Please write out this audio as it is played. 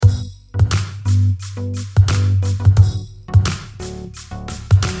I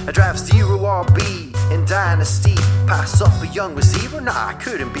draft 0 RB in Dynasty. Pass up a young receiver? Nah,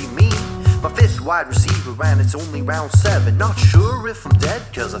 couldn't be me. My 5th wide receiver and it's only round 7. Not sure if I'm dead,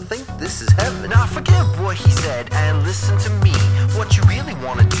 cause I think this is heaven. Now forget what he said and listen to me. What you really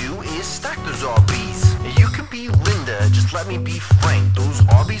wanna do is stack those RBs. You can be Linda, just let me be frank. Those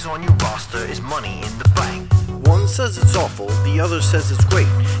RBs on your roster is money in the bank. One says it's awful, the other says it's great.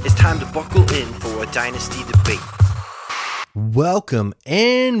 It's time to buckle in for a Dynasty debate. Welcome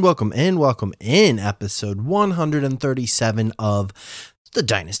in episode 137 of the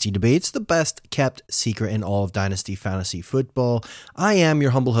Dynasty Debates, the best kept secret in all of Dynasty Fantasy Football. I am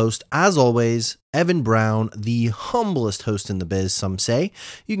your humble host, as always, Evan Brown, the humblest host in the biz, some say.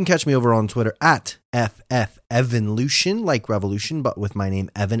 You can catch me over on Twitter at FFEvanlution, like Revolution, but with my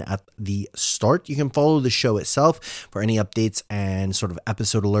name Evan at the start. You can follow the show itself for any updates and sort of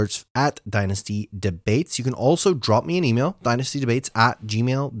episode alerts at Dynasty Debates. You can also drop me an email,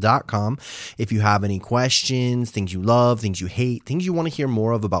 dynastydebates@gmail.com. If you have any questions, things you love, things you hate, things you want to hear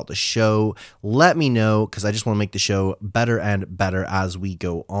more of about the show, let me know, because I just want to make the show better and better as we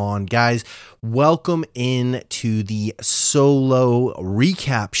go on. Guys, welcome in to the solo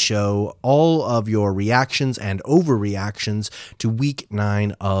recap show, all of your reactions and overreactions to week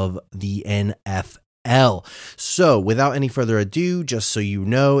 9 of the NFL. So without any further ado, just so you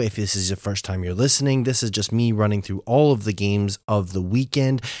know, if this is the first time you're listening, this is just me running through all of the games of the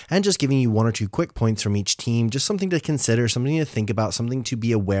weekend and just giving you one or two quick points from each team, just something to consider, something to think about, something to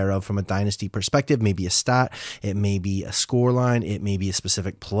be aware of from a dynasty perspective. Maybe a stat, it may be a score line, it may be a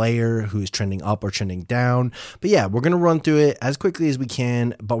specific player who's trending up or trending down. But yeah, we're going to run through it as quickly as we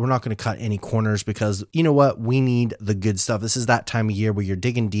can, but we're not going to cut any corners because you know what? We need the good stuff. This is that time of year where you're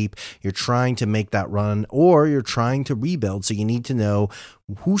digging deep, you're trying to make that run, or you're trying to rebuild. So you need to know,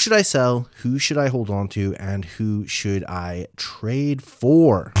 who should I sell, who should I hold on to, and who should I trade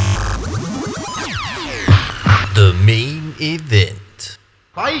for? The main event.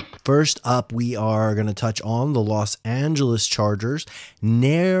 Fight! First up, we are going to touch on the Los Angeles Chargers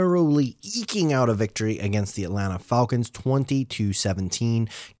narrowly eking out a victory against the Atlanta Falcons, 20-17.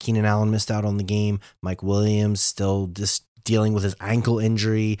 Keenan Allen missed out on the game. Mike Williams still dealing with his ankle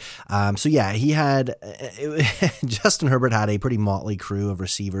injury. So yeah, Justin Herbert had a pretty motley crew of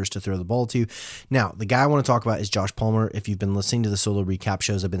receivers to throw the ball to. Now, the guy I want to talk about is Josh Palmer. If you've been listening to the solo recap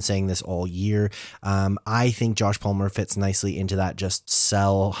shows, I've been saying this all year. I think Josh Palmer fits nicely into that just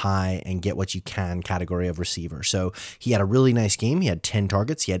sell high and get what you can category of receiver. So he had a really nice game. He had 10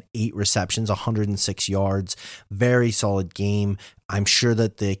 targets. He had 8 receptions, 106 yards. Very solid game. I'm sure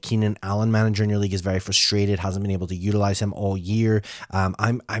that the Keenan Allen manager in your league is very frustrated, hasn't been able to utilize him all year.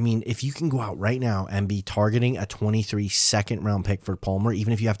 I mean, if you can go out right now and be targeting a 23 second round pick for Palmer,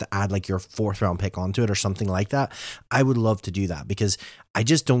 even if you have to add like your 4th round pick onto it or something like that, I would love to do that, because I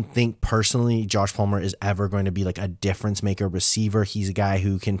just don't think personally Josh Palmer is ever going to be like a difference maker receiver. He's a guy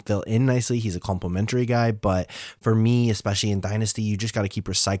who can fill in nicely. He's a complimentary guy, but for me, especially in Dynasty, you just got to keep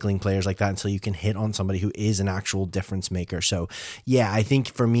recycling players like that until you can hit on somebody who is an actual difference maker. So yeah, I think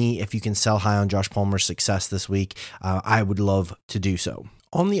for me, if you can sell high on Josh Palmer's success this week, I would love to do so.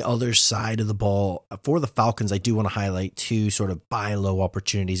 On the other side of the ball, for the Falcons, I do want to highlight 2 sort of buy low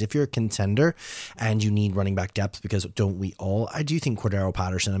opportunities. If you're a contender and you need running back depth, because don't we all, I do think Cordero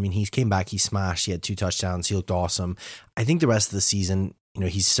Patterson, I mean, he came back, he smashed, he had 2 touchdowns, he looked awesome. I think the rest of the season, you know,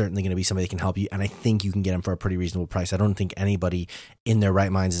 he's certainly going to be somebody that can help you, and I think you can get him for a pretty reasonable price. I don't think anybody in their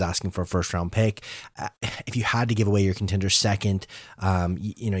right minds is asking for a 1st round pick. If you had to give away your contender second,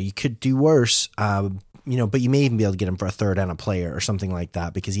 you could do worse. But you may even be able to get him for a 3rd and a player or something like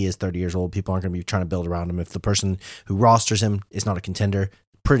that, because he is 30 years old. People aren't going to be trying to build around him. If the person who rosters him is not a contender,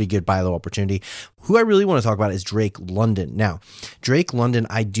 pretty good buy low opportunity. Who I really want to talk about is Drake London. Now, Drake London,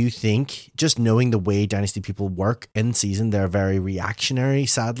 I do think, just knowing the way Dynasty people work in season, they're very reactionary,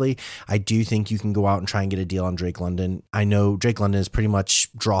 sadly. I do think you can go out and try and get a deal on Drake London. I know Drake London is pretty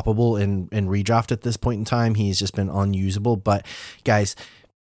much droppable in redraft at this point in time. He's just been unusable. But guys,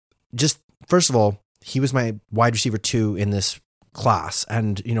 just first of all, he was my wide receiver 2 in this class.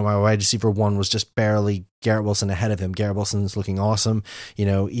 And, my wide receiver 1 was just barely Garrett Wilson ahead of him. Garrett Wilson's looking awesome,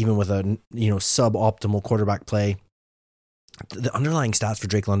 even with a, suboptimal quarterback play. The underlying stats for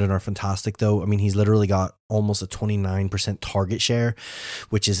Drake London are fantastic, though. I mean, he's literally got almost a 29% target share,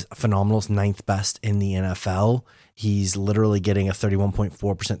 which is phenomenal. It's 9th best in the NFL. He's literally getting a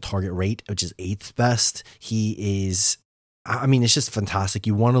 31.4% target rate, which is 8th best. It's just fantastic.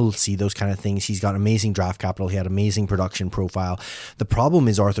 You want to see those kind of things. He's got amazing draft capital. He had amazing production profile. The problem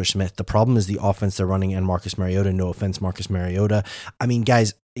is Arthur Smith. The problem is the offense they're running and Marcus Mariota. No offense, Marcus Mariota. I mean,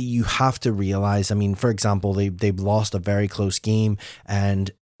 guys, you have to realize, I mean, for example, they've lost a very close game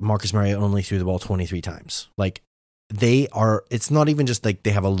and Marcus Mariota only threw the ball 23 times. Like, it's not even just like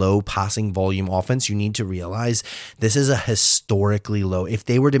they have a low passing volume offense. You need to realize this is a historically low. If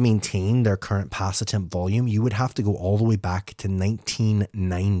they were to maintain their current pass attempt volume, you would have to go all the way back to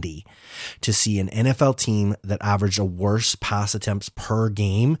 1990 to see an NFL team that averaged a worse pass attempts per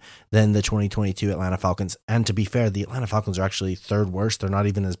game than the 2022 Atlanta Falcons. And to be fair, the Atlanta Falcons are actually third worst. They're not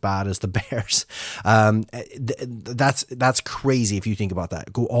even as bad as the Bears. That's crazy if you think about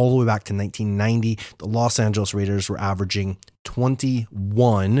that. Go all the way back to 1990. The Los Angeles Raiders were averaging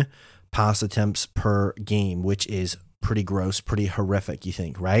 21 pass attempts per game, which is pretty gross, pretty horrific, you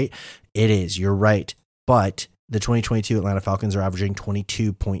think, right? It is, you're right. But the 2022 Atlanta Falcons are averaging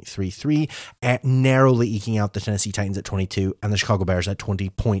 22.33, narrowly eking out the Tennessee Titans at 22 and the Chicago Bears at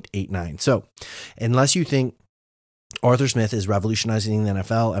 20.89. So unless you think Arthur Smith is revolutionizing the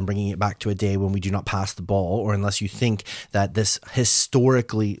NFL and bringing it back to a day when we do not pass the ball, or unless you think that this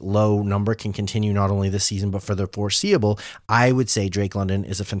historically low number can continue not only this season but for the foreseeable, I would say Drake London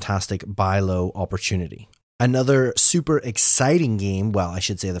is a fantastic buy low opportunity. Another super exciting game, well, I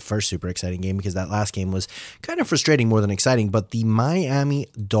should say the first super exciting game because that last game was kind of frustrating more than exciting, but the Miami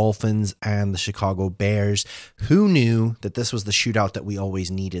Dolphins and the Chicago Bears. Who knew that this was the shootout that we always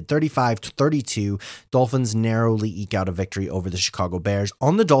needed? 35-32, Dolphins narrowly eke out a victory over the Chicago Bears.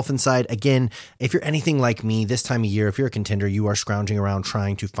 On the Dolphins side, again, if you're anything like me this time of year, if you're a contender, you are scrounging around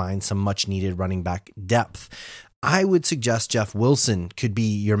trying to find some much needed running back depth. I would suggest Jeff Wilson could be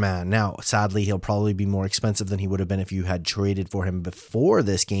your man. Now, sadly, he'll probably be more expensive than he would have been if you had traded for him before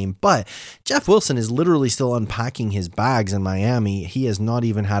this game, but Jeff Wilson is literally still unpacking his bags in Miami. He has not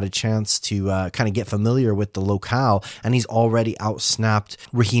even had a chance to kind of get familiar with the locale, and he's already outsnapped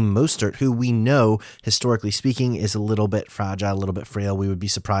Raheem Mostert, who we know, historically speaking, is a little bit fragile, a little bit frail. We would be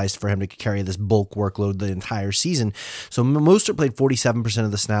surprised for him to carry this bulk workload the entire season. So Mostert played 47%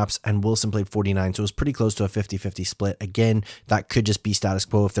 of the snaps, and Wilson played 49%, so it was pretty close to a 50-50 split. Again, that could just be status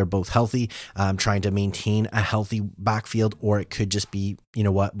quo if they're both healthy, trying to maintain a healthy backfield, or it could just be, you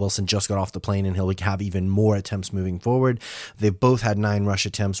know what, Wilson just got off the plane and he'll have even more attempts moving forward. They've both had 9 rush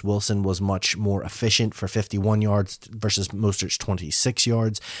attempts. Wilson was much more efficient for 51 yards versus Mostert's 26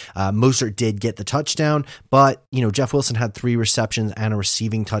 yards. Mostert did get the touchdown, but, you know, Jeff Wilson had 3 receptions and a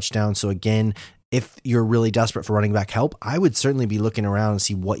receiving touchdown. So again, if you're really desperate for running back help, I would certainly be looking around and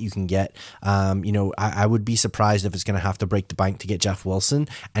see what you can get. I would be surprised if it's going to have to break the bank to get Jeff Wilson,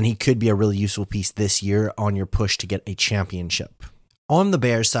 and he could be a really useful piece this year on your push to get a championship. On the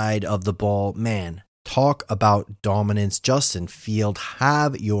Bears side of the ball, man, talk about dominance. Justin Field,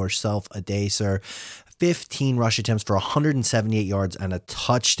 have yourself a day, sir. 15 rush attempts for 178 yards and a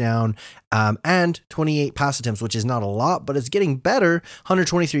touchdown, and 28 pass attempts, which is not a lot, but it's getting better.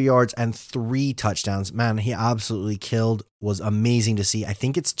 123 yards and 3 touchdowns. Man, he absolutely killed. Was amazing to see. I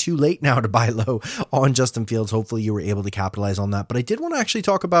think it's too late now to buy low on Justin Fields. Hopefully you were able to capitalize on that. But I did want to actually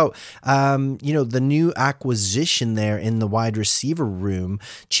talk about, the new acquisition there in the wide receiver room,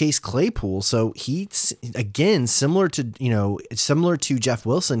 Chase Claypool. So he's, again, similar to Jeff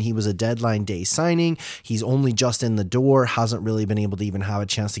Wilson. He was a deadline day signing. He's only just in the door, hasn't really been able to even have a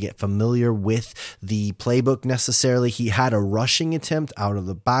chance to get familiar with the playbook necessarily. He had a rushing attempt out of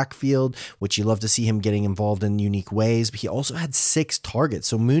the backfield, which you love to see him getting involved in unique ways. But he also had 6 targets.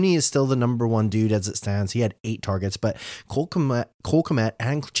 So Mooney is still the number 1 dude as it stands. He had 8 targets, but Cole Kmet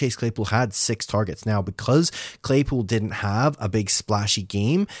and Chase Claypool had 6 targets. Now, because Claypool didn't have a big splashy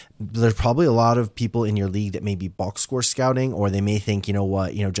game, there's probably a lot of people in your league that may be box score scouting, or they may think,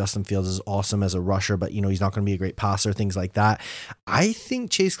 Justin Fields is awesome as a rusher, but he's not going to be a great passer, things like that. I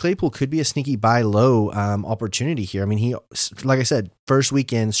think Chase Claypool could be a sneaky buy low opportunity here. I mean, he, like I said, first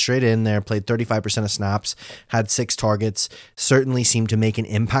weekend straight in there, played 35% of snaps, had 6 targets, certainly seemed to make an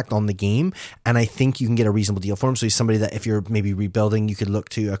impact on the game. And I think you can get a reasonable deal for him. So he's somebody that if you're maybe rebuilding, you could look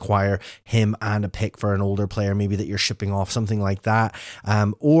to acquire him and a pick for an older player, maybe that you're shipping off, something like that.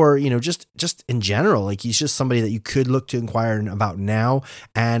 Or, just in general, like he's just somebody that you could look to inquire about now.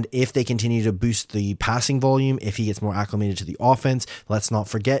 And if they continue to boost the passing volume, if he gets more acclimated to the offense, let's not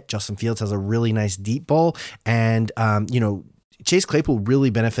forget Justin Fields has a really nice deep ball. And, Chase Claypool really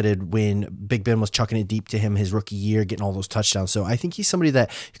benefited when Big Ben was chucking it deep to him his rookie year, getting all those touchdowns. So I think he's somebody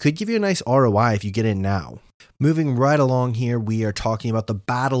that could give you a nice ROI if you get in now. Moving right along here, we are talking about the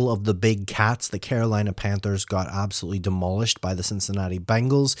battle of the big cats. The Carolina Panthers got absolutely demolished by the Cincinnati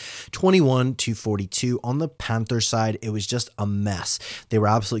Bengals, 21-42. On the Panthers side, it was just a mess. They were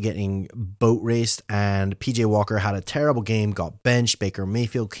absolutely getting boat raced, and PJ Walker had a terrible game, got benched. Baker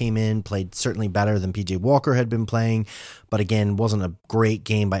Mayfield came in, played certainly better than PJ Walker had been playing, but again, wasn't a great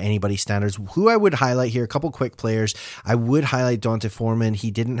game by anybody's standards. Who I would highlight here, a couple quick players. I would highlight D'Onta Foreman. He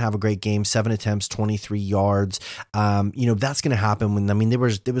didn't have a great game, 7 attempts, 23 yards. That's going to happen when, there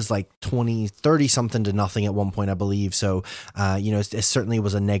was like 30 something to nothing at one point, I believe. So, it certainly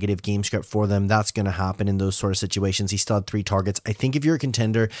was a negative game script for them. That's going to happen in those sort of situations. He still had 3 targets. I think if you're a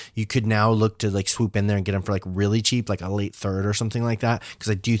contender, you could now look to like swoop in there and get him for like really cheap, like a late third or something like that. Cause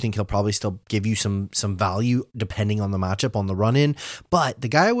I do think he'll probably still give you some value depending on the matchup on the run in. But the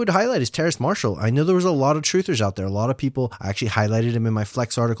guy I would highlight is Terrace Marshall. I know there was a lot of truthers out there. A lot of people, I actually highlighted him in my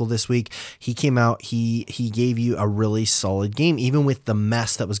Flex article this week. He came out, he gave you a really solid game, even with the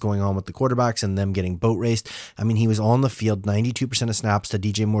mess that was going on with the quarterbacks and them getting boat raced. I mean, he was on the field 92% of snaps to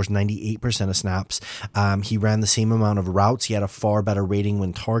DJ Moore's 98% of snaps. He ran the same amount of routes. He had a far better rating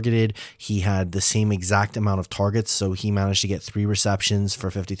when targeted. He had the same exact amount of targets, so he managed to get 3 receptions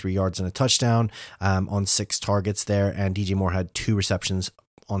for 53 yards and a touchdown on 6 targets there, and DJ Moore had 2 receptions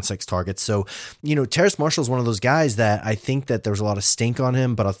on 6 targets. So, Terrace Marshall is one of those guys that I think that there was a lot of stink on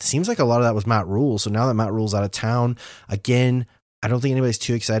him, but it seems like a lot of that was Matt Rule. So now that Matt Rule's out of town, again, I don't think anybody's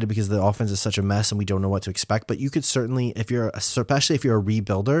too excited because the offense is such a mess and we don't know what to expect. But you could certainly, especially if you're a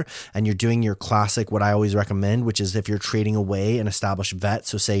rebuilder and you're doing your classic, what I always recommend, which is if you're trading away an established vet.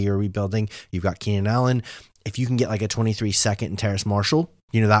 So say you're rebuilding, you've got Keenan Allen. If you can get like a 23 second in Terrace Marshall,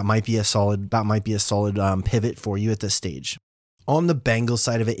 that might be a solid pivot for you at this stage. On the Bengals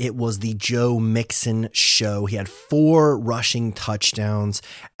side of it, it was the Joe Mixon show. He had 4 rushing touchdowns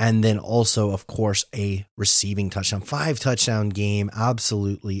and then also, of course, a receiving touchdown. 5 touchdown game,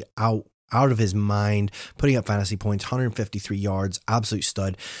 absolutely out of his mind, putting up fantasy points, 153 yards, absolute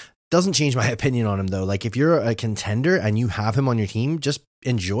stud. Doesn't change my opinion on him though. Like if you're a contender and you have him on your team, just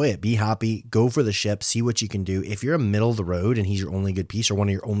enjoy it, be happy, go for the ship, see what you can do. If you're a middle of the road and he's your only good piece or one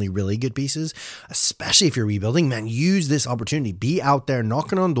of your only really good pieces, especially if you're rebuilding, man, use this opportunity. Be out there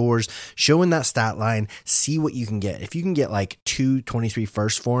knocking on doors, showing that stat line, see what you can get. If you can get like 2 23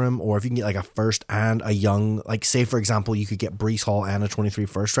 firsts for him, or if you can get like a first and a young, like say for example, you could get Breece Hall and a 23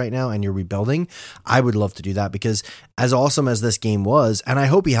 first right now and you're rebuilding, I would love to do that because as awesome as this game was, and I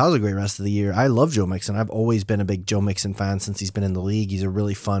hope he has a great rest of the year. I love Joe Mixon. I've always been a big Joe Mixon fan since he's been in the league. He's a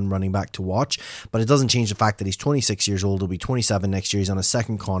really fun running back to watch, but it doesn't change the fact that he's 26 years old. He'll be 27 next year. He's on a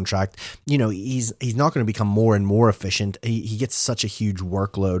second contract. He's not going to become more and more efficient. He gets such a huge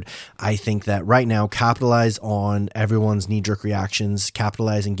workload. I think that right now, capitalize on everyone's knee-jerk reactions,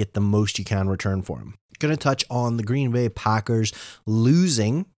 capitalize and get the most you can return for him. Going to touch on the Green Bay Packers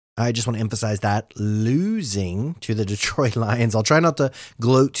losing. I just want to emphasize that, losing to the Detroit Lions. I'll try not to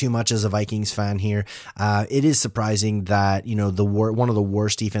gloat too much as a Vikings fan here. It is surprising that, one of the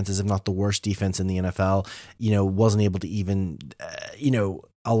worst defenses, if not the worst defense in the NFL, wasn't able to even,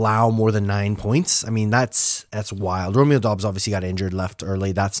 allow more than 9 points. I mean, that's wild. Romeo Doubs obviously got injured, left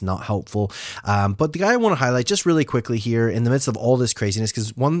early. That's not helpful. But the guy I want to highlight just really quickly here in the midst of all this craziness,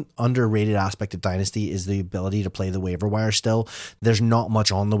 because one underrated aspect of Dynasty is the ability to play the waiver wire still. There's not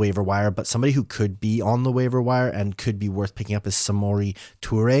much on the waiver wire, but somebody who could be on the waiver wire and could be worth picking up is Samori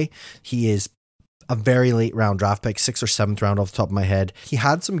Toure. He is a very late round draft pick, 6th or 7th round off the top of my head. He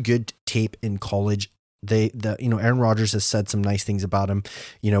had some good tape in college. Aaron Rodgers has said some nice things about him.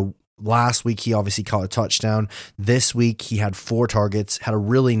 Last week he obviously caught a touchdown. This week he had 4 targets, had a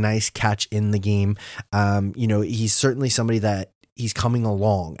really nice catch in the game. He's certainly somebody that he's coming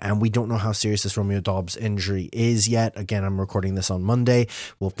along, and we don't know how serious this Romeo Doubs injury is yet. Again, I'm recording this on Monday.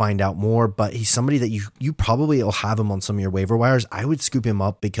 We'll find out more, but he's somebody that you probably will have him on some of your waiver wires. I would scoop him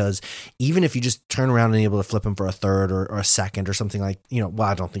up because even if you just turn around and able to flip him for a third or a second or something like,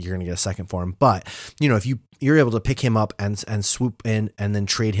 I don't think you're going to get a second for him, but if you're able to pick him up and swoop in and then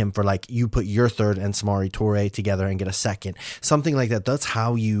trade him for like you put your third and Samori Toure together and get a second, something like that. That's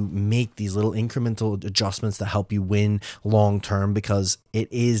how you make these little incremental adjustments that help you win long term, because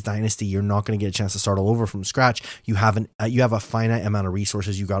it is Dynasty. You're not going to get a chance to start all over from scratch. You have a finite amount of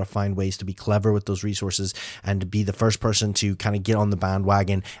resources. You got to find ways to be clever with those resources and to be the first person to kind of get on the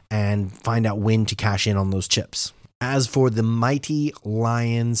bandwagon and find out when to cash in on those chips. As for the mighty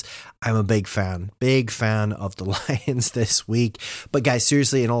Lions, I'm a big fan of the Lions this week. But guys,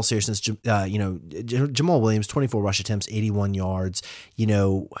 seriously, in all seriousness, Jamal Williams, 24 rush attempts, 81 yards.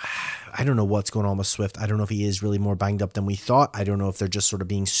 I don't know what's going on with Swift. I don't know if he is really more banged up than we thought. I don't know if they're just sort of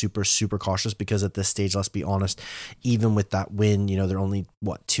being super, super cautious, because at this stage, let's be honest, even with that win, they're only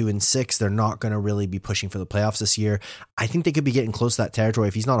 2-6. They're not going to really be pushing for the playoffs this year. I think they could be getting close to that territory.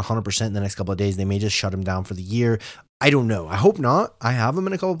 If he's not 100% in the next couple of days, they may just shut him down for the year. I don't know. I hope not. I have him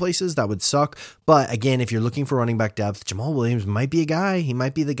in a couple places. That would suck. But again, if you're looking for running back depth, Jamal Williams might be a guy. He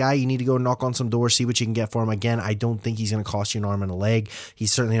might be the guy you need to go knock on some doors, see what you can get for him. Again, I don't think he's going to cost you an arm and a leg.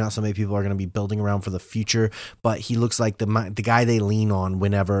 He's certainly not somebody people are going to be building around for the future, but he looks like the guy they lean on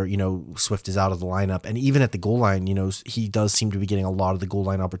whenever, Swift is out of the lineup. And even at the goal line, he does seem to be getting a lot of the goal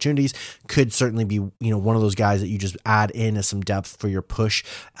line opportunities. Could certainly be, one of those guys that you just add in as some depth for your push.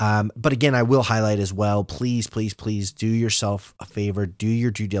 But again, I will highlight as well, please do yourself a favor, do your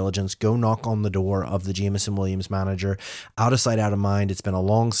due diligence, go knock on the door of the Jameson Williams manager. Out of sight, out of mind. It's been a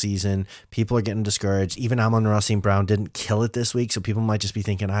long season. People are getting discouraged. Even Amon-Ra St. Brown didn't kill it this week, so people might just be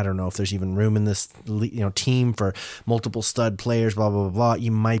thinking, I don't know if there's even room in this team for multiple stud players, blah, blah, blah, blah.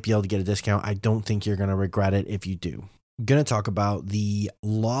 You might be able to get a discount. I don't think you're going to regret it if you do. Going to talk about the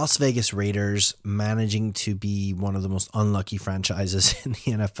Las Vegas Raiders managing to be one of the most unlucky franchises in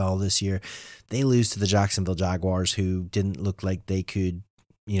the NFL this year. They lose to the Jacksonville Jaguars, who didn't look like they could,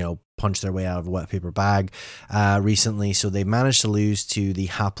 punch their way out of a wet paper bag recently. So they managed to lose to the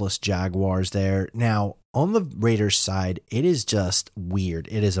hapless Jaguars there. Now, on the Raiders side, it is just weird.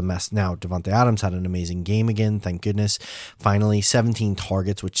 It is a mess. Now, Davante Adams had an amazing game again, thank goodness. Finally, 17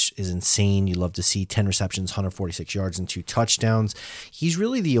 targets, which is insane. You love to see 10 receptions, 146 yards, and 2 touchdowns. He's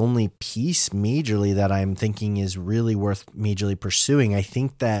really the only piece majorly that I'm thinking is really worth majorly pursuing. I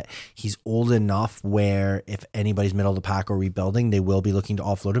think that he's old enough where if anybody's middle of the pack or rebuilding, they will be looking to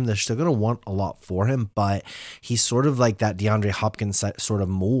offload him. They're still going to want a lot for him, but he's sort of like that DeAndre Hopkins sort of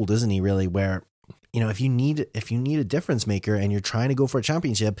mold, isn't he, really, where if you need a difference maker and you're trying to go for a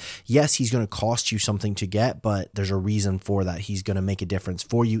championship, yes, he's going to cost you something to get, but there's a reason for that. He's going to make a difference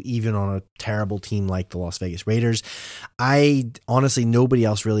for you, even on a terrible team like the Las Vegas Raiders. I honestly, nobody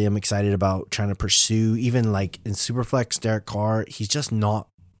else really am excited about trying to pursue, even like in Superflex, Derek Carr. He's just not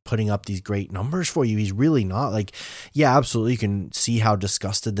putting up these great numbers for you. He's really not. Yeah, absolutely. You can see how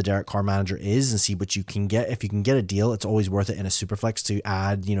disgusted the Derek Carr manager is and see what you can get. If you can get a deal, it's always worth it in a Superflex to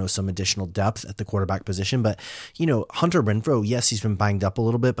add, some additional depth at the quarterback position. But, Hunter Renfrow, yes, he's been banged up a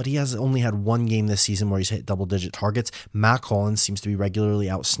little bit, but he has only had one game this season where he's hit double-digit targets. Matt Collins seems to be regularly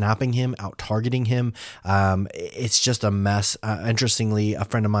out-snapping him, out-targeting him. It's just a mess. Interestingly, a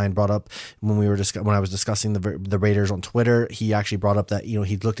friend of mine brought up when I was discussing the Raiders on Twitter, he actually brought up that,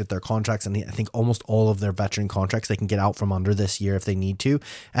 he'd looked at their contracts, and I think almost all of their veteran contracts they can get out from under this year if they need to.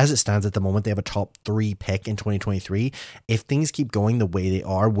 As it stands at the moment, they have a top 3 pick in 2023. If things keep going the way they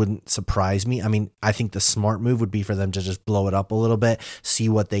are, wouldn't surprise me. I mean, I think the smart move would be for them to just blow it up a little bit, see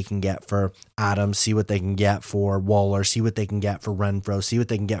what they can get for Adams, see what they can get for Waller, see what they can get for Renfrow, see what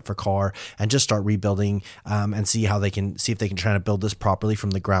they can get for Carr, and just start rebuilding and see if they can try to build this properly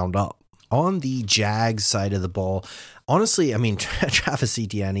from the ground up. On the Jags side of the ball, honestly, I mean, Travis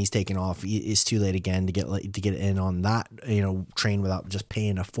Etienne, he's taken off. It's too late again to get in on that train without just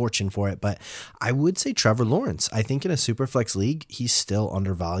paying a fortune for it. But I would say Trevor Lawrence. I think in a Superflex league, he's still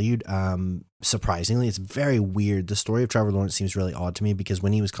undervalued. Surprisingly, it's very weird. The story of Trevor Lawrence seems really odd to me because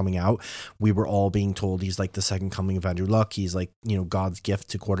when he was coming out, we were all being told he's like the second coming of Andrew Luck. He's like, God's gift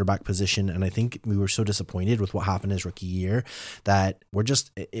to quarterback position. And I think we were so disappointed with what happened his rookie year that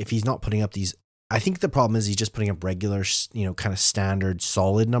if he's not putting up these, I think the problem is he's just putting up regular, kind of standard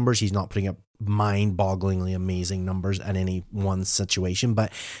solid numbers. He's not putting up mind-bogglingly amazing numbers at any one situation,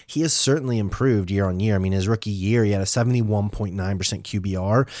 but he has certainly improved year on year. I mean, his rookie year, he had a 71.9%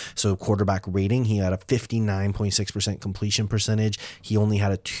 QBR, so quarterback rating. He had a 59.6% completion percentage. He only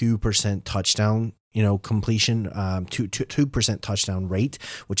had a 2% touchdown completion, 2% touchdown rate,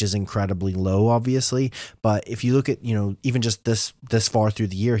 which is incredibly low, obviously. But if you look at, even just this far through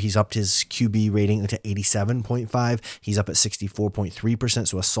the year, he's upped his QB rating to 87.5. He's up at 64.3%,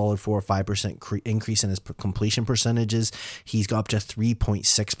 so a solid 4 or 5% increase in his completion percentages. He's got up to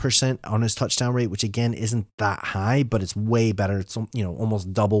 3.6% on his touchdown rate, which again isn't that high, but it's way better. It's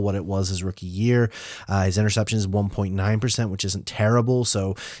almost double what it was his rookie year. His interception is 1.9%, which isn't terrible.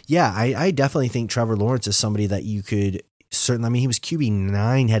 So yeah, I definitely think Trevor Lawrence is somebody that you could certainly, I mean, he was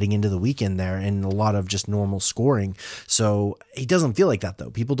QB9 heading into the weekend there and a lot of just normal scoring. So he doesn't feel like that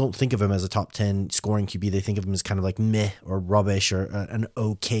though. People don't think of him as a top 10 scoring QB. They think of him as kind of like meh or rubbish or an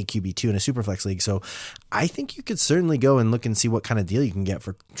okay QB2 in a Superflex league. So I think you could certainly go and look and see what kind of deal you can get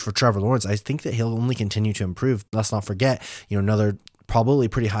for Trevor Lawrence. I think that he'll only continue to improve. Let's not forget, another probably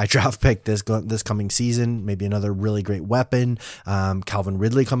pretty high draft pick this coming season, maybe another really great weapon, Calvin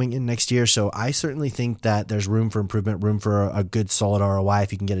Ridley coming in next year. So I certainly think that there's room for improvement, room for a good solid ROI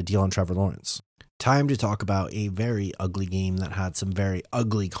if you can get a deal on Trevor Lawrence. Time to talk about a very ugly game that had some very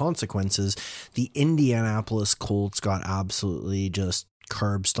ugly consequences. The Indianapolis Colts got absolutely just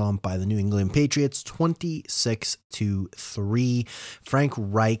curb stomped by the New England Patriots 26-3. Frank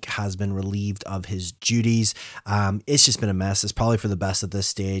Reich has been relieved of his duties. It's just been a mess. It's probably for the best at this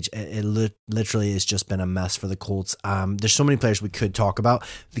stage. It literally has just been a mess for the Colts. There's so many players we could talk about.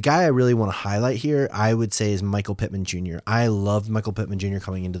 The guy I really want to highlight here, I would say, is Michael Pittman Jr. I loved Michael Pittman Jr.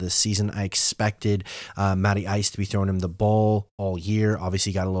 coming into this season. I expected Matty Ice to be throwing him the ball all year.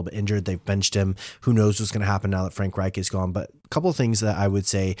 Obviously, he got a little bit injured. They've benched him. Who knows what's going to happen now that Frank Reich is gone? But a couple of things that I would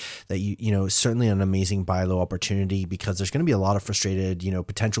say that you know certainly an amazing buy low opportunity, because there's going to be a lot of frustrated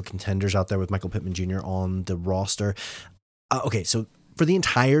potential contenders out there with Michael Pittman Jr. on the roster. Okay, so for the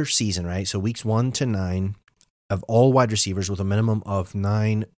entire season, right? So weeks 1 to 9 of all wide receivers with a minimum of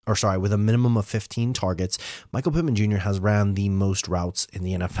 15 targets, Michael Pittman Jr. has ran the most routes in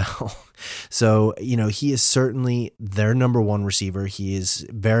the NFL. So, he is certainly their number one receiver. He is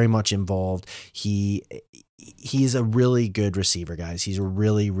very much involved. He's a really good receiver, guys. He's a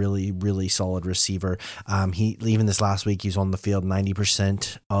really, really, really solid receiver. Even this last week, he's on the field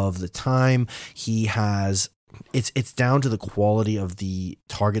 90% of the time. He has, it's down to the quality of the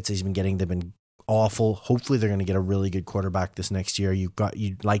targets he's been getting. They've been awful. Hopefully they're going to get a really good quarterback this next year.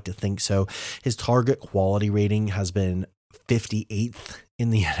 You'd like to think so. His target quality rating has been 58th in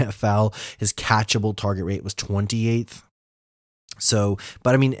the NFL. His catchable target rate was 28th. So,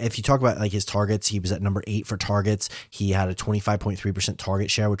 but I mean, if you talk about like his targets, he was at number 8 for targets. He had a 25.3% target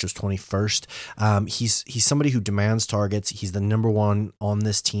share, which was 21st. He's somebody who demands targets. He's the number one on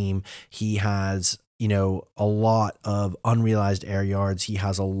this team. He has, a lot of unrealized air yards. He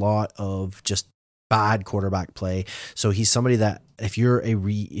has a lot of just bad quarterback play. So he's somebody that if you're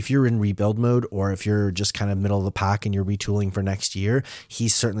in rebuild mode, or if you're just kind of middle of the pack and you're retooling for next year,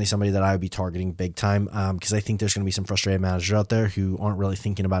 he's certainly somebody that I would be targeting big time, because I think there's going to be some frustrated managers out there who aren't really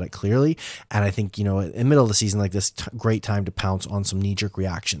thinking about it clearly. And I think, in the middle of the season like this, great time to pounce on some knee-jerk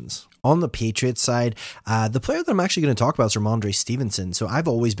reactions. On the Patriots side, the player that I'm actually going to talk about is Ramondre Stevenson. So I've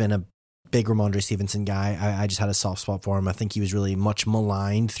always been a big Ramondre Stevenson guy. I just had a soft spot for him. I think he was really much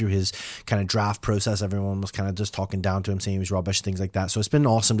maligned through his kind of draft process. Everyone was kind of just talking down to him, saying he was rubbish, things like that. So it's been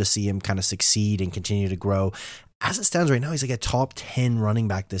awesome to see him kind of succeed and continue to grow. As it stands right now, he's like a top 10 running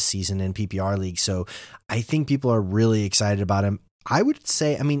back this season in PPR league. So I think people are really excited about him. I would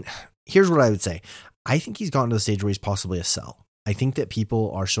say, here's what I would say. I think he's gotten to the stage where he's possibly a sell. I think that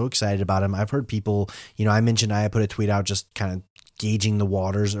people are so excited about him. I've heard people, I mentioned I put a tweet out just kind of gauging the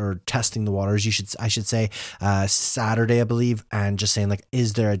waters, or testing the waters, I should say, Saturday, I believe, and just saying like,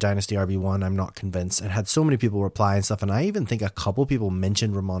 is there a dynasty RB1? I'm not convinced. And had so many people reply and stuff, and I even think a couple people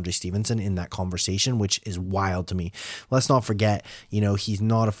mentioned Ramondre Stevenson in that conversation, which is wild to me. Let's not forget, he's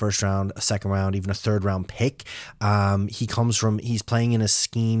not a first round, a second round, even a third round pick. He's playing in a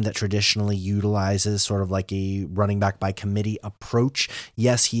scheme that traditionally utilizes sort of like a running back by committee approach.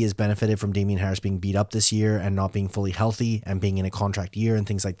 Yes, he has benefited from Damian Harris being beat up this year and not being fully healthy and being in a contract year and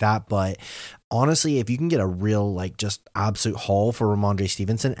things like that. But honestly, if you can get a real, like, just absolute haul for Ramondre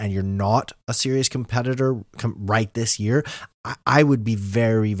Stevenson and you're not a serious competitor right this year, I would be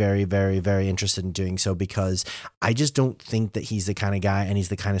very, very, very, very interested in doing so, because I just don't think that he's the kind of guy and he's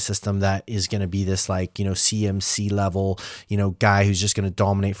the kind of system that is going to be this like, CMC level, guy who's just going to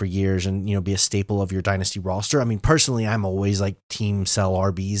dominate for years and, be a staple of your dynasty roster. I mean, personally, I'm always like team sell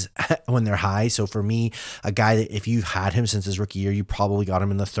RBs when they're high. So for me, a guy that if you've had him since his rookie year, you probably got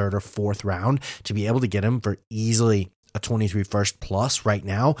him in the 3rd or 4th round, to be able to get him for easily a 23 first plus right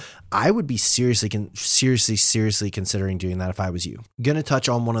now, I would be seriously considering doing that if I was you. Going to touch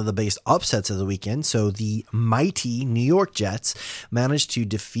on one of the biggest upsets of the weekend. So the mighty New York Jets managed to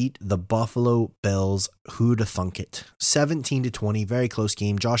defeat the Buffalo Bills. Who'd have thunk it? 17-20, very close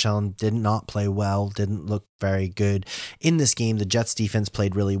game. Josh Allen did not play well, didn't look very good in this game. The Jets defense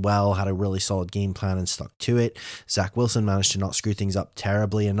played really well, had a really solid game plan and stuck to it. Zach Wilson managed to not screw things up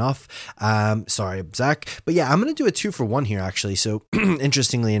terribly enough. Sorry, Zach. But yeah, I'm going to do a 2-for-1 here actually. So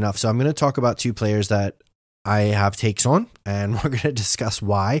interestingly enough, so I'm going to talk about two players that I have takes on, and we're going to discuss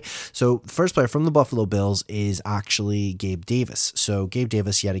why. So first player from the Buffalo Bills is actually Gabe Davis. So Gabe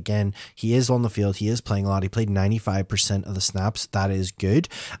Davis, yet again, he is on the field. He is playing a lot. He played 95% of the snaps. That is good.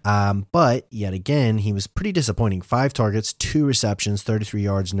 But yet again, he was pretty disappointing. 5 targets, 2 receptions, 33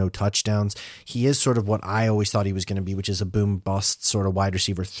 yards, no touchdowns. He is sort of what I always thought he was going to be, which is a boom bust sort of wide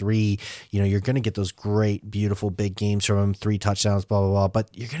receiver 3. You're going to get those great, beautiful big games from him, 3 touchdowns, blah, blah, blah. But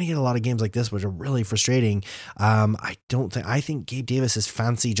you're going to get a lot of games like this, which are really frustrating. I think Gabe Davis is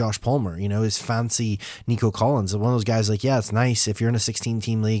fancy Josh Palmer, is fancy Nico Collins. One of those guys like, yeah, it's nice if you're in a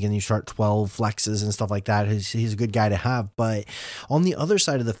 16-team league and you start 12 flexes and stuff like that. He's a good guy to have. But on the other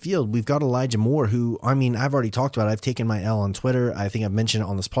side of the field, we've got Elijah Moore, who, I've already talked about. I've taken my L on Twitter. I think I've mentioned it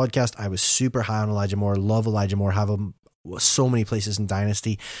on this podcast. I was super high on Elijah Moore. Love Elijah Moore. Have him so many places in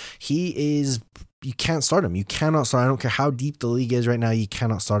Dynasty. You can't start him. You cannot start. I don't care how deep the league is right now. You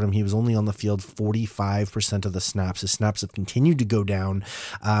cannot start him. He was only on the field 45% of the snaps. His snaps have continued to go down.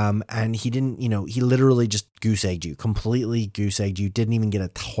 And he didn't, he literally just completely goose egged you. Didn't even get a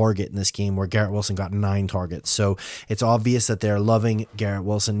target in this game where Garrett Wilson got 9 targets. So it's obvious that they're loving Garrett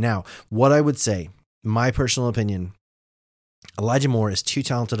Wilson. Now, what I would say, my personal opinion, Elijah Moore is too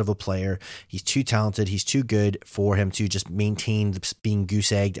talented of a player. He's too talented. He's too good for him to just maintain being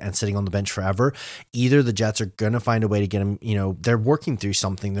goose-egged and sitting on the bench forever. Either the Jets are going to find a way to get him, they're working through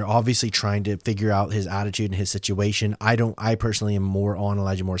something. They're obviously trying to figure out his attitude and his situation. I personally am more on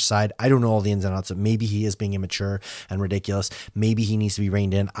Elijah Moore's side. I don't know all the ins and outs of maybe he is being immature and ridiculous. Maybe he needs to be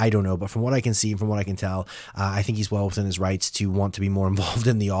reined in. I don't know. But from what I can see, from what I can tell, I think he's well within his rights to want to be more involved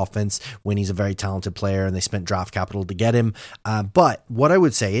in the offense when he's a very talented player and they spent draft capital to get him. But what I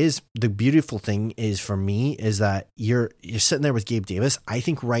would say is the beautiful thing is for me is that you're sitting there with Gabe Davis. I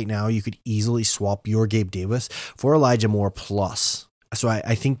think right now you could easily swap your Gabe Davis for Elijah Moore plus. So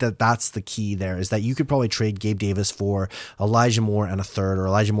I think that's the key there is that you could probably trade Gabe Davis for Elijah Moore and a third or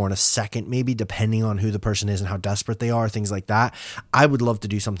Elijah Moore and a second, maybe depending on who the person is and how desperate they are, things like that. I would love to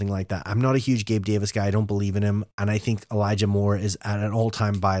do something like that. I'm not a huge Gabe Davis guy. I don't believe in him. And I think Elijah Moore is at an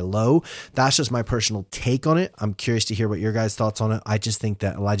all-time buy low. That's just my personal take on it. I'm curious to hear what your guys' thoughts on it. I just think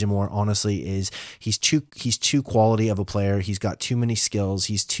that Elijah Moore, honestly, he's too quality of a player. He's got too many skills.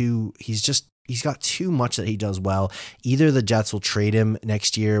 He's got too much that he does well. Either the Jets will trade him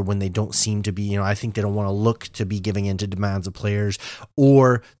next year when they don't seem to be, I think they don't want to look to be giving in to demands of players,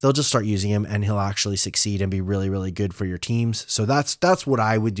 or they'll just start using him and he'll actually succeed and be really, really good for your teams. So that's what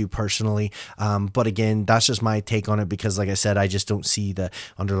I would do personally. But again, that's just my take on it because like I said, I just don't see the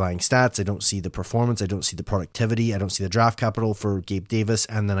underlying stats. I don't see the performance. I don't see the productivity. I don't see the draft capital for Gabe Davis.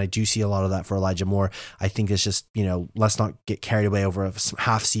 And then I do see a lot of that for Elijah Moore. I think it's just, let's not get carried away over a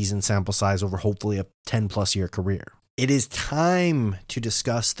half season sample size over hopefully a 10+ year career. It is time to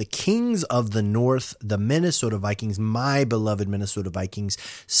discuss the Kings of the North, the Minnesota Vikings, my beloved Minnesota Vikings,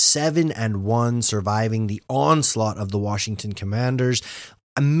 7-1, surviving the onslaught of the Washington Commanders.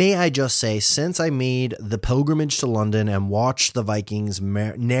 May I just say, since I made the pilgrimage to London and watched the Vikings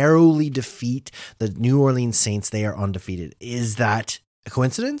narrowly defeat the New Orleans Saints, they are undefeated. Is that a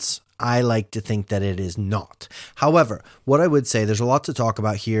coincidence? I like to think that it is not. However, what I would say, there's a lot to talk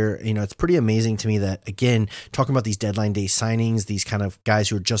about here. It's pretty amazing to me that, again, talking about these deadline day signings, these kind of guys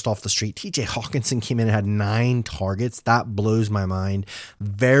who are just off the street. TJ Hawkinson came in and had 9 targets. That blows my mind.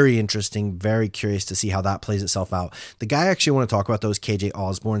 Very interesting. Very curious to see how that plays itself out. The guy I actually want to talk about, though, is KJ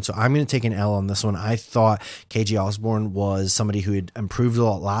Osborne. So I'm going to take an L on this one. I thought KJ Osborne was somebody who had improved a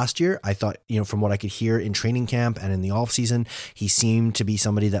lot last year. I thought, from what I could hear in training camp and in the offseason, he seemed to be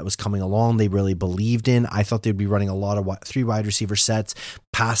somebody that was coming along. They really believed in. I thought they'd be running a lot of 3 wide receiver sets,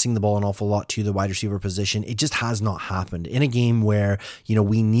 passing the ball an awful lot to the wide receiver position. It just has not happened in a game where,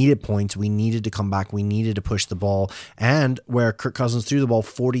 we needed points. We needed to come back. We needed to push the ball, and where Kirk Cousins threw the ball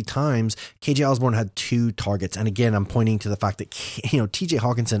 40 times, KJ Osborne had 2 targets. And again, I'm pointing to the fact that, TJ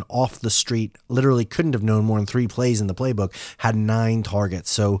Hawkinson off the street literally couldn't have known more than 3 plays in the playbook, had 9 targets.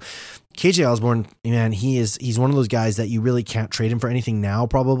 So KJ Osborne, man, he's one of those guys that you really can't trade him for anything now,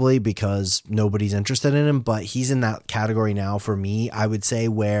 probably because nobody's interested in him, but he's in that category now for me, I would say,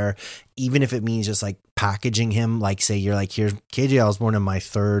 where even if it means just like packaging him, like say you're like, here's KJ Osborne in my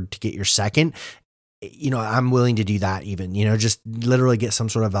third to get your second, I'm willing to do that even, just literally get some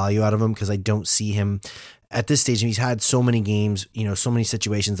sort of value out of him because I don't see him at this stage. He's had so many games, so many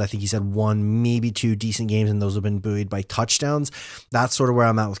situations. I think he's had 1, maybe 2 decent games, and those have been buoyed by touchdowns. That's sort of where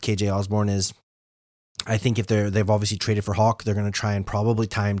I'm at with KJ Osborne is I think if they've obviously traded for Hawk, they're going to try and probably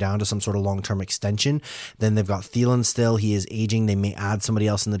tie him down to some sort of long-term extension. Then they've got Thielen still. He is aging. They may add somebody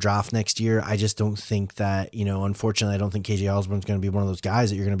else in the draft next year. I just don't think that, unfortunately, I don't think KJ Osborne's going to be one of those guys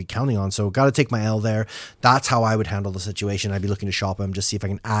that you're going to be counting on. So got to take my L there. That's how I would handle the situation. I'd be looking to shop him, just see if I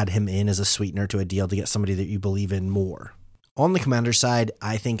can add him in as a sweetener to a deal to get somebody that you believe in more. On the Commanders side,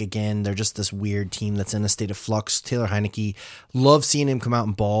 I think, again, they're just this weird team that's in a state of flux. Taylor Heineke, love seeing him come out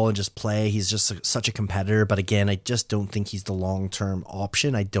and ball and just play. He's just such a competitor. But again, I just don't think he's the long-term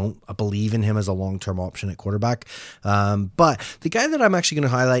option. I believe in him as a long-term option at quarterback. But the guy that I'm actually going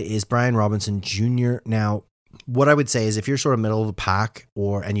to highlight is Brian Robinson Jr. Now, what I would say is if you're sort of middle of the pack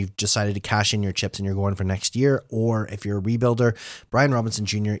and you've decided to cash in your chips and you're going for next year, or if you're a rebuilder, Brian Robinson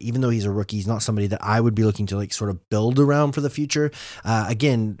Jr., even though he's a rookie, he's not somebody that I would be looking to sort of build around for the future.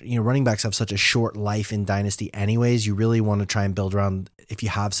 Again, running backs have such a short life in Dynasty anyways. You really want to try and build around, if you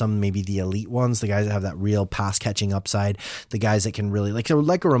have some, maybe the elite ones, the guys that have that real pass catching upside, the guys that can really like a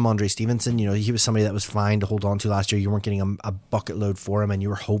Ramondre Stevenson. He was somebody that was fine to hold on to last year. You weren't getting a bucket load for him, and you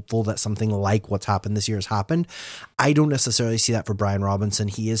were hopeful that something like what's happened this year has happened. I don't necessarily see that for Brian Robinson.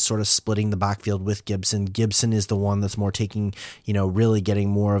 He is sort of splitting the backfield with Gibson. Gibson is the one that's more taking, really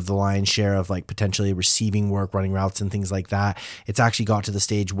getting more of the lion's share of potentially receiving work, running routes and things like that. It's actually got to the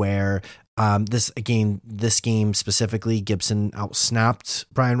stage where this game specifically, Gibson outsnapped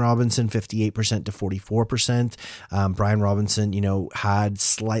Brian Robinson 58% to 44%. Brian Robinson, had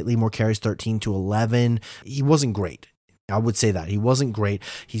slightly more carries, 13 to 11. He wasn't great. I would say that he wasn't great.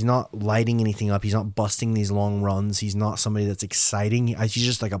 He's not lighting anything up. He's not busting these long runs. He's not somebody that's exciting. He's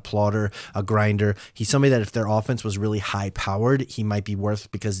just like a plotter, a grinder. He's somebody that if their offense was really high powered, he might be worth,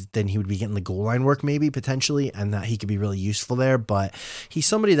 because then he would be getting the goal line work maybe potentially, and that he could be really useful there. But he's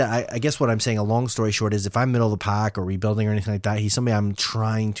somebody that I guess what I'm saying, a long story short, is if I'm middle of the pack or rebuilding or anything like that, he's somebody I'm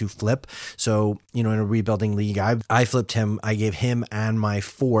trying to flip. So, in a rebuilding league, I flipped him. I gave him and my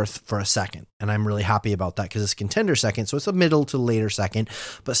fourth for a second. And I'm really happy about that because it's contender second. So it's a middle to later second.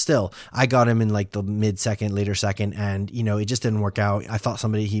 But still, I got him in the mid second, later second. And, it just didn't work out. I thought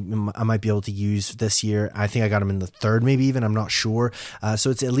somebody I might be able to use this year. I think I got him in the third, maybe even. I'm not sure. So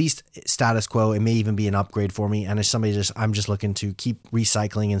it's at least status quo. It may even be an upgrade for me. And as somebody I'm just looking to keep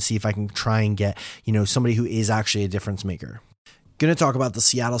recycling and see if I can try and get, somebody who is actually a difference maker. Going to talk about the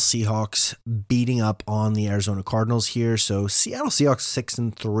Seattle Seahawks beating up on the Arizona Cardinals here. So Seattle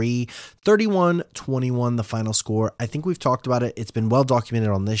Seahawks 6-3, 31-21 the final score. I think we've talked about it. It's been well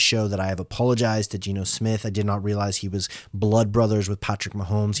documented on this show that I have apologized to Geno Smith. I did not realize he was blood brothers with Patrick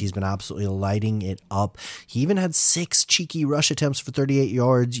Mahomes. He's been absolutely lighting it up. He even had 6 cheeky rush attempts for 38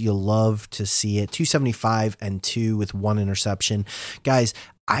 yards. You'll love to see it. 275 and 2 with 1 interception. Guys,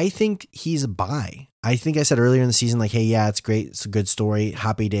 I think he's a buy. I think I said earlier in the season, hey, yeah, it's great. It's a good story.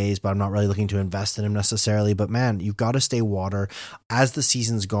 Happy days, but I'm not really looking to invest in him necessarily. But man, you've got to stay water as the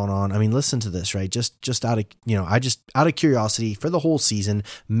season's gone on. I mean, listen to this, right? Just out of, out of curiosity for the whole season,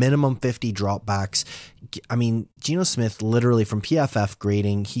 minimum 50 dropbacks. I mean, Geno Smith, literally from PFF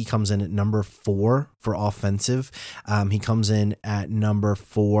grading, he comes in at number 4 for offensive. He comes in at number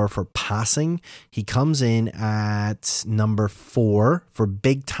 4 for passing. He comes in at number 4 for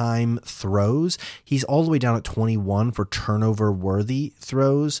big time throws. He's all the way down at 21 for turnover worthy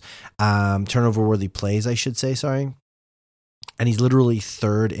throws, turnover worthy plays, I should say, sorry. And he's literally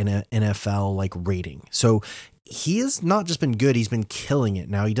 3rd in an NFL rating. So he has not just been good, he's been killing it.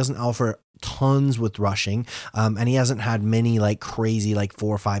 Now, he doesn't offer tons with rushing, and he hasn't had many crazy 4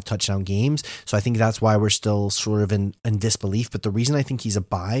 or 5 touchdown games. So I think that's why we're still sort of in disbelief. But the reason I think he's a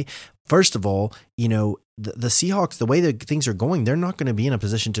buy, first of all, the Seahawks, the way that things are going, they're not going to be in a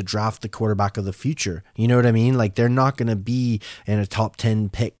position to draft the quarterback of the future. You know what I mean? They're not going to be in a top 10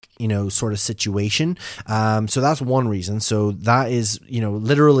 pick, sort of situation. So that's one reason. So that is,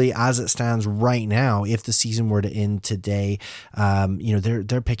 literally as it stands right now, if the season were to end today,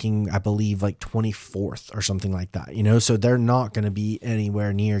 they're picking, I believe, 24th or something like that, so they're not going to be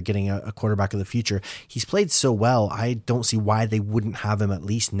anywhere near getting a quarterback of the future. He's played so well. I don't see why they wouldn't have him at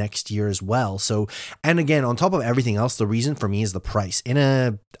least next year as well. So, and again, on top of everything else, the reason for me is the price.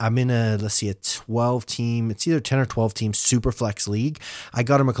 I'm in a 12 team, it's either 10 or 12 team super flex league. I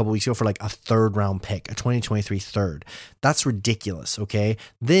got him a couple weeks ago for a 3rd round pick, a 2023 third. That's ridiculous. Okay.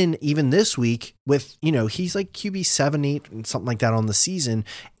 Then even this week with, he's QB 7, 8 and something like that on the season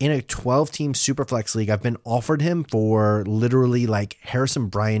in a 12 team super flex league. I've been offered him for literally Harrison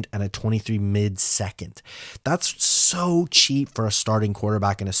Bryant and a 23 mid second. That's so cheap for a starting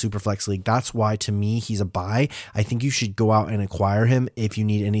quarterback in a super flex Superflex league, that's why to me he's a buy. I think you should go out and acquire him if you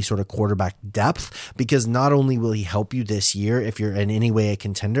need any sort of quarterback depth, because not only will he help you this year if you're in any way a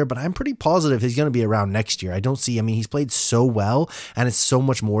contender, but I'm pretty positive he's going to be around next year. He's played so well, and it's so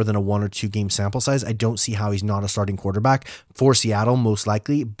much more than a 1 or 2 game sample size. I don't see how he's not a starting quarterback for Seattle, most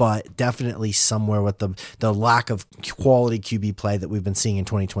likely, but definitely somewhere with the lack of quality QB play that we've been seeing in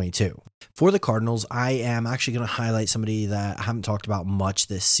 2022. For the Cardinals, I am actually going to highlight somebody that I haven't talked about much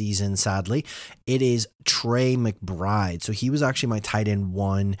this season, sadly. It is Trey McBride. So he was actually my tight end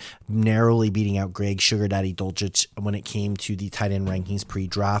 1, narrowly beating out Greg Sugar Daddy Dulcich when it came to the tight end rankings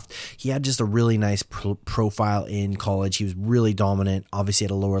pre-draft. He had just a really nice profile in college. He was really dominant, obviously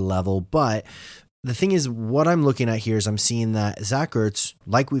at a lower level, but the thing is, what I'm looking at here is I'm seeing that Zach Ertz,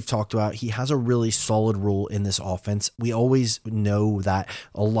 like we've talked about, he has a really solid role in this offense. We always know that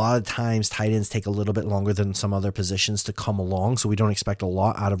a lot of times tight ends take a little bit longer than some other positions to come along, so we don't expect a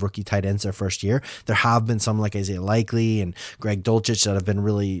lot out of rookie tight ends their first year. There have been some like Isaiah Likely and Greg Dulcich that have been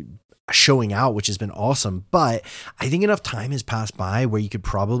really showing out, which has been awesome, but I think enough time has passed by where you could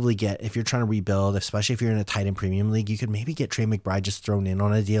probably get, if you're trying to rebuild, especially if you're in a tight end premium league, you could maybe get Trey McBride just thrown in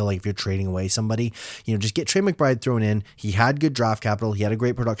on a deal. Like if you're trading away somebody, just get Trey McBride thrown in. He had good draft capital. He had a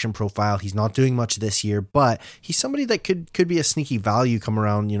great production profile. He's not doing much this year, but he's somebody that could be a sneaky value come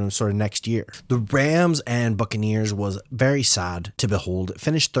around, sort of next year. The Rams and Buccaneers was very sad to behold. It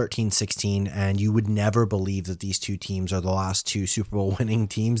finished 13-16, and you would never believe that these two teams are the last 2 Super Bowl winning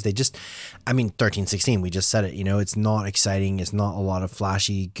teams. 13-16, we just said it, it's not exciting. It's not a lot of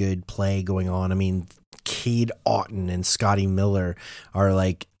flashy, good play going on. Cade Otton and Scotty Miller are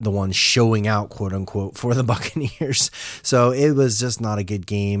like the ones showing out, quote unquote, for the Buccaneers. So it was just not a good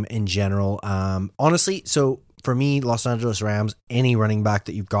game in general. Honestly, so for me, Los Angeles Rams, any running back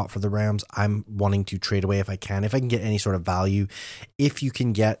that you've got for the Rams, I'm wanting to trade away if I can get any sort of value. If you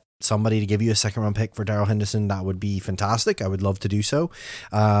can get somebody to give you a 2nd round pick for Darrell Henderson, that would be fantastic. I would love to do so.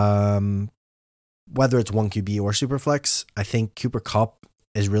 Whether it's 1 QB or Superflex, I think Cooper Kupp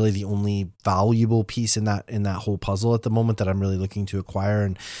is really the only valuable piece in that whole puzzle at the moment that I'm really looking to acquire.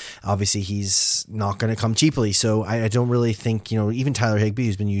 And obviously he's not going to come cheaply. So I don't really think, even Tyler Higbee,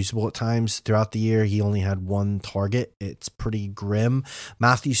 who's been usable at times throughout the year, he only had 1 target. It's pretty grim.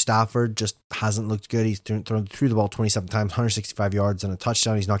 Matthew Stafford just hasn't looked good. He's thrown through the ball 27 times, 165 yards and a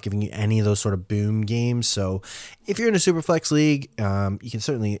touchdown. He's not giving you any of those sort of boom games. So if you're in a Superflex league, you can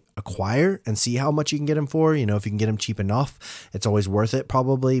certainly acquire and see how much you can get him for. If you can get him cheap enough, it's always worth it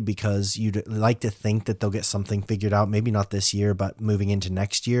probably, because you'd like to think that they'll get something figured out, maybe not this year, but moving into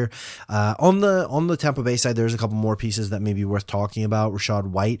next year. On the Tampa Bay side, there's a couple more pieces that may be worth talking about. Rachaad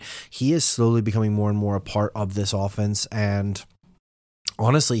White, he is slowly becoming more and more a part of this offense, and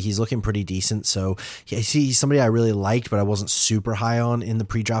honestly, he's looking pretty decent. So he's somebody I really liked, but I wasn't super high on in the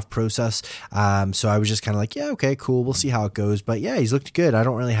pre-draft process. So I was just kind of like, yeah, okay, cool. We'll see how it goes. But yeah, he's looked good. I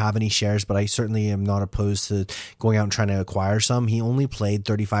don't really have any shares, but I certainly am not opposed to going out and trying to acquire some. He only played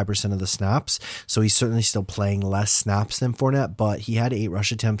 35% of the snaps, so he's certainly still playing less snaps than Fournette, but he had 8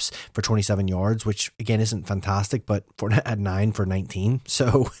 rush attempts for 27 yards, which again isn't fantastic, but Fournette had 9 for 19.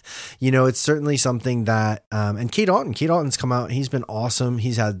 So, it's certainly something that, and Cade Otton's come out. He's been awesome.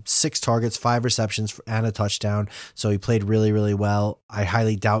 He's had 6 targets, 5 receptions, and a touchdown. So he played really, really well. I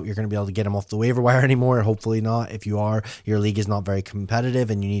highly doubt you're going to be able to get him off the waiver wire anymore. Hopefully not. If you are, your league is not very competitive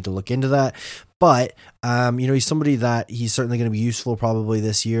and you need to look into that. But, he's somebody that he's certainly going to be useful probably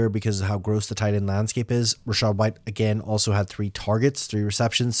this year because of how gross the tight end landscape is. Rachaad White, again, also had 3 targets, 3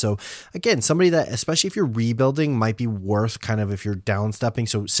 receptions. So, again, somebody that, especially if you're rebuilding, might be worth kind of if you're downstepping.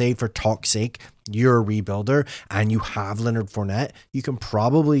 So, say for talk's sake, you're a rebuilder and you have Leonard Fournette, you can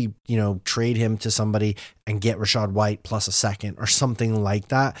probably, trade him to somebody and get Rachaad White plus a 2nd or something like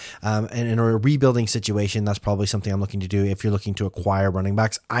that. And in a rebuilding situation, that's probably something I'm looking to do if you're looking to acquire running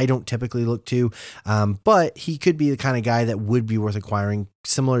backs. I don't typically look to, but he could be the kind of guy that would be worth acquiring,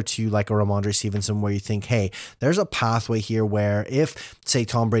 similar to like a Ramondre Stevenson, where you think, hey, there's a pathway here where if, say,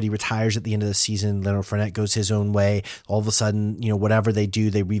 Tom Brady retires at the end of the season, Leonard Fournette goes his own way, all of a sudden, whatever they do,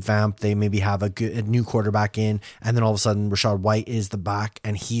 they revamp, they maybe have a new quarterback in, and then all of a sudden Rachaad White is the back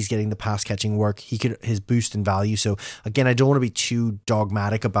and he's getting the pass catching work. His boost in value. So again, I don't want to be too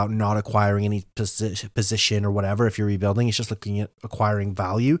dogmatic about not acquiring any position or whatever. If you're rebuilding, it's just looking at acquiring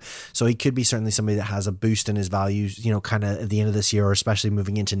value. So he could be certainly somebody that has a boost in his values, kind of at the end of this year, or especially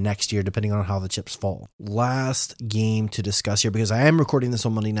moving into next year, depending on how the chips fall. Last game to discuss here, because I am recording this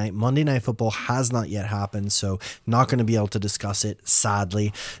on Monday night. Monday Night Football has not yet happened, so not going to be able to discuss it,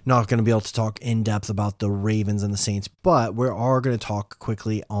 sadly. Not going to be able to talk in depth about the Ravens and the Saints, but we are going to talk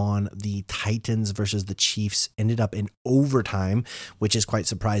quickly on the Titans versus the Chiefs. Ended up in overtime, which is quite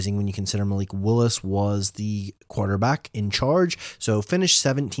surprising when you consider Malik Willis was the quarterback in charge. So finished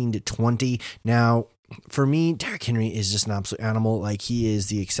 17-20. Now, for me, Derrick Henry is just an absolute animal. Like, he is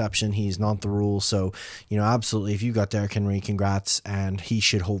the exception. He's not the rule. So, absolutely, if you got Derrick Henry, congrats. And he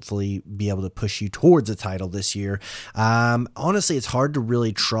should hopefully be able to push you towards a title this year. Honestly, it's hard to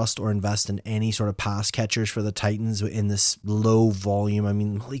really trust or invest in any sort of pass catchers for the Titans in this low volume. I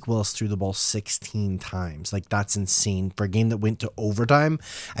mean, Malik Willis threw the ball 16 times. Like, that's insane. For a game that went to overtime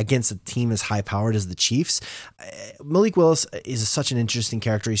against a team as high-powered as the Chiefs, Malik Willis is such an interesting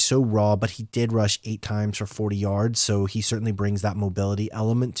character. He's so raw, but he did rush 8 times for 40 yards, so he certainly brings that mobility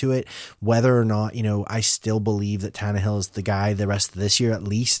element to it. Whether or not, I still believe that Tannehill is the guy the rest of this year at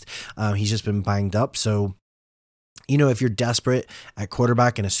least. He's just been banged up, so if you're desperate at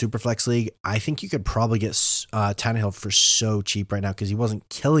quarterback in a super flex league, I think you could probably get Tannehill for so cheap right now because he wasn't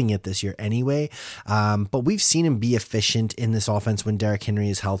killing it this year anyway. But we've seen him be efficient in this offense when Derrick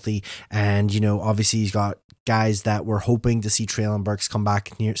Henry is healthy. And, obviously he's got guys that we're hoping to see Treylon Burks come back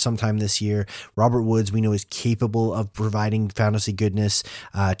sometime this year. Robert Woods, we know, is capable of providing fantasy goodness.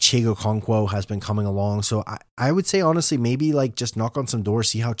 Chig Okonkwo has been coming along. So I would say, honestly, maybe just knock on some doors,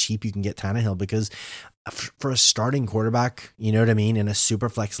 see how cheap you can get Tannehill, because for a starting quarterback, you know what I mean, in a super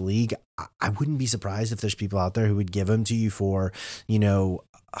flex league, I wouldn't be surprised if there's people out there who would give him to you for,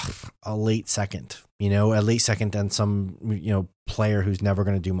 a late second, and some, player who's never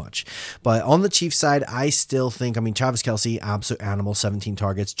going to do much. But on the Chiefs side, I still think, Travis Kelce, absolute animal, 17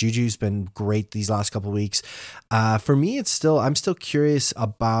 targets. Juju's been great these last couple of weeks. For me, I'm honestly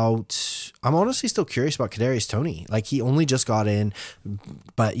still curious about Kadarius Toney. Like, he only just got in,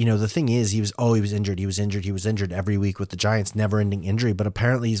 but the thing is, he was injured. He was injured every week with the Giants, never ending injury, but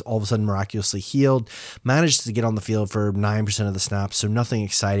apparently he's all of a sudden miraculously healed, managed to get on the field for 9% of the snaps. So nothing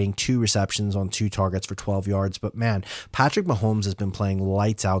exciting, 2 receptions on 2 targets for 12 yards. But man, Patrick Mahomes has been playing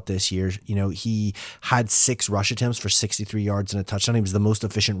lights out this year. He had 6 rush attempts for 63 yards and a touchdown. He was the most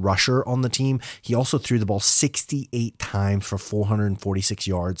efficient rusher on the team. He also threw the ball 68 times for 446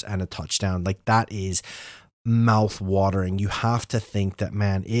 yards and a touchdown. Like, that is mouth-watering. You have to think that,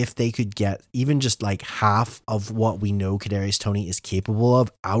 man, if they could get even just half of what we know Kadarius Toney is capable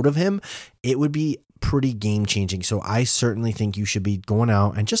of out of him, it would be pretty game-changing. So I certainly think you should be going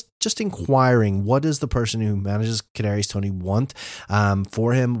out and just inquiring, what does the person who manages Kadarius Toney want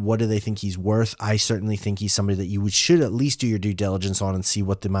for him? What do they think he's worth? I certainly think he's somebody that you should at least do your due diligence on and see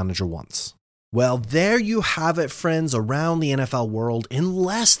what the manager wants. Well, there you have it, friends, around the NFL world in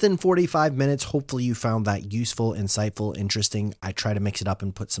less than 45 minutes. Hopefully you found that useful, insightful, interesting. I try to mix it up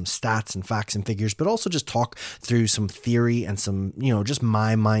and put some stats and facts and figures, but also just talk through some theory and some, just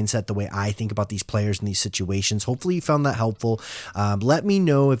my mindset, the way I think about these players in these situations. Hopefully you found that helpful. Let me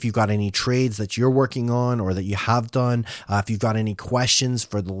know if you've got any trades that you're working on or that you have done. If you've got any questions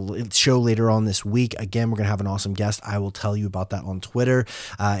for the show later on this week, again, we're going to have an awesome guest. I will tell you about that on Twitter.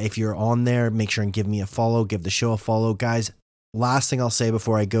 If you're on there, make sure and give me a follow, give the show a follow, guys. Last thing I'll say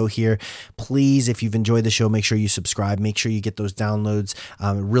before I go here, please, if you've enjoyed the show, make sure you subscribe, make sure you get those downloads.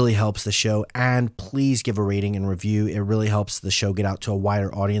 It really helps the show, and please give a rating and review. It really helps the show get out to a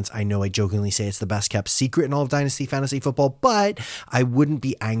wider audience. I know I jokingly say it's the best kept secret in all of Dynasty Fantasy Football, but I wouldn't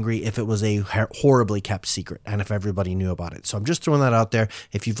be angry if it was a horribly kept secret and if everybody knew about it. So I'm just throwing that out there.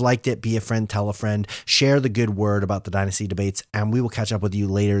 If you've liked it, be a friend, tell a friend, share the good word about the Dynasty debates, and we will catch up with you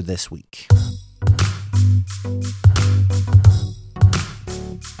later this week.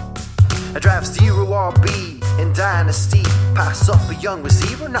 I draft 0 RB in Dynasty. Pass up a young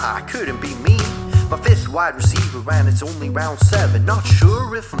receiver? Nah, I couldn't be me. My 5th wide receiver and it's only round 7. Not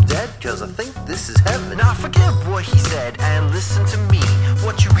sure if I'm dead, cause I think this is heaven. Now forget what he said and listen to me.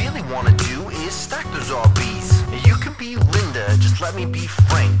 What you really wanna do is stack those RBs. You can be Linda, just let me be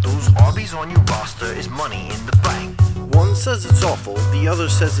frank. Those RBs on your roster is money in the bank. One says it's awful, the other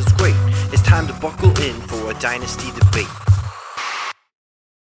says it's great. It's time to buckle in for a Dynasty debate.